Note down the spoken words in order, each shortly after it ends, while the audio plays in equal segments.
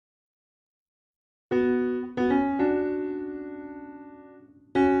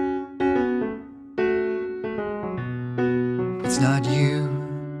not you,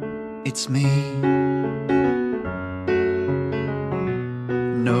 it's me.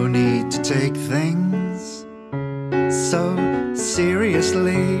 No need to take things so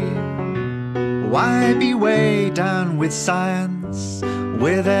seriously. Why be weighed down with science,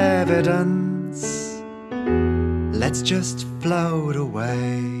 with evidence? Let's just float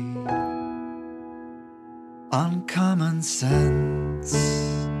away on common sense.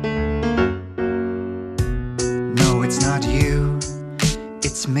 No, it's not you,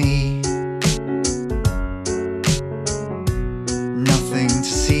 it's me. Nothing to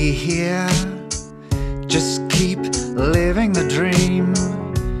see here, just keep living the dream.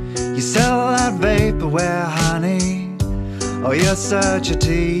 You sell that vaporware, honey, or you're such a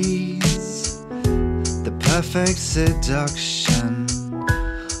tease. The perfect seduction,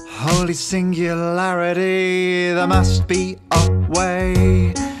 holy singularity. There must be a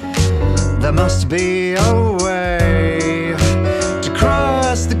way, there must be a way to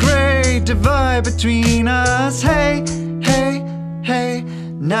cross the great divide between us. Hey, hey, hey,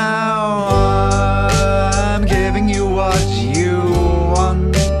 now I'm giving you what you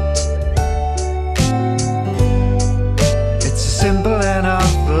want. It's a simple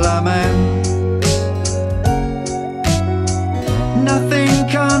enough lament, nothing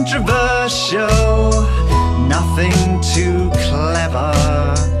controversial, nothing too clever,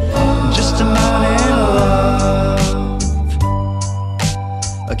 just a man in love,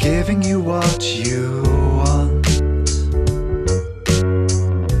 giving you what you want.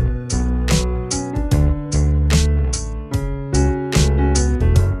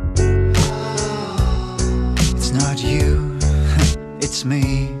 It's not you, it's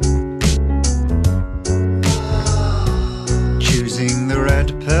me. Choosing the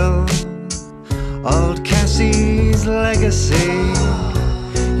red pill, old Cassie's legacy.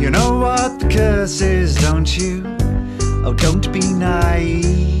 You know what the curse is, don't you? Oh, don't be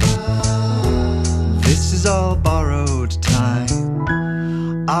naive. This is all borrowed time.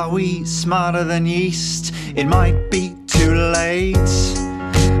 Are we smarter than yeast? It might be too late.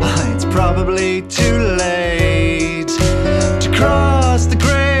 It's probably too late to cross the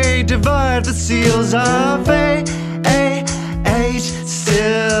great divide that seals our fate.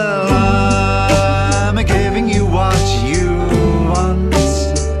 Still, I'm giving you what you want.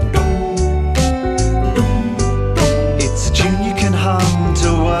 It's a tune you can hum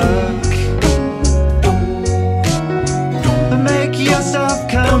to work. Make yourself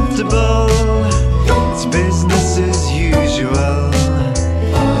comfortable. It's business as usual.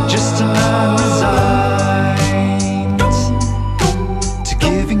 Just a man resigned to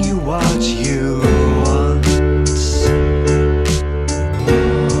giving you what you want.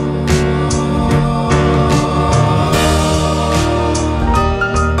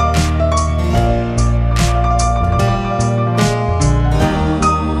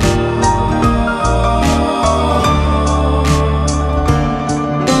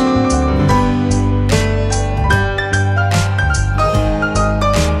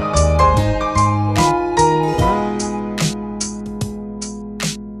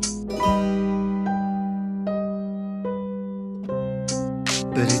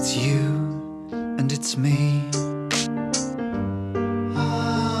 But it's you and it's me.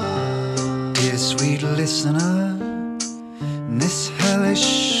 Dear sweet listener, in this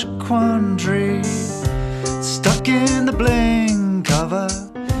hellish quandary, stuck in the blink of a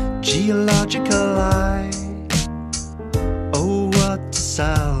geological eye. Oh, what to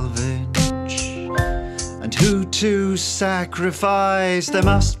salvage and who to sacrifice? There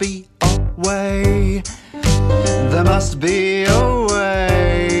must be a way, there must be a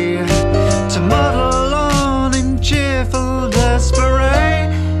way to muddle on in cheerful desperation.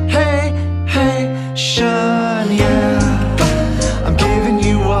 Yeah, I'm giving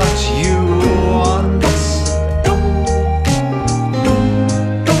you what you want,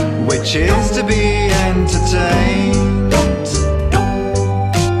 which is to be entertained.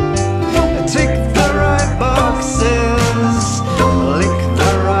 Tick the right boxes, lick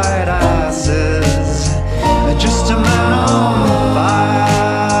the right asses. Just a man on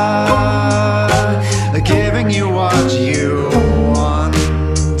fire, giving you what you want.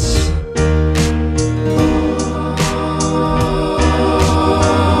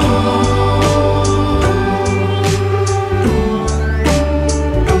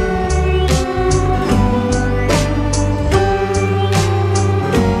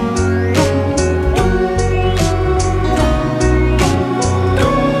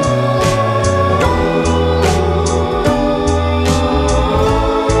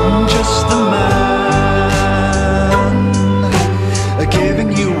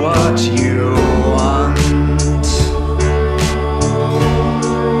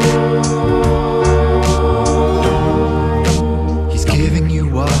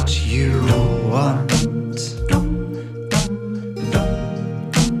 what you want.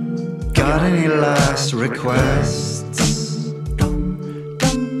 Got any last requests?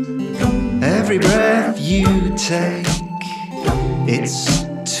 Every breath you take, it's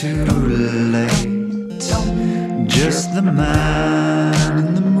too late. Just the man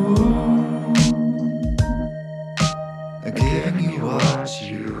in the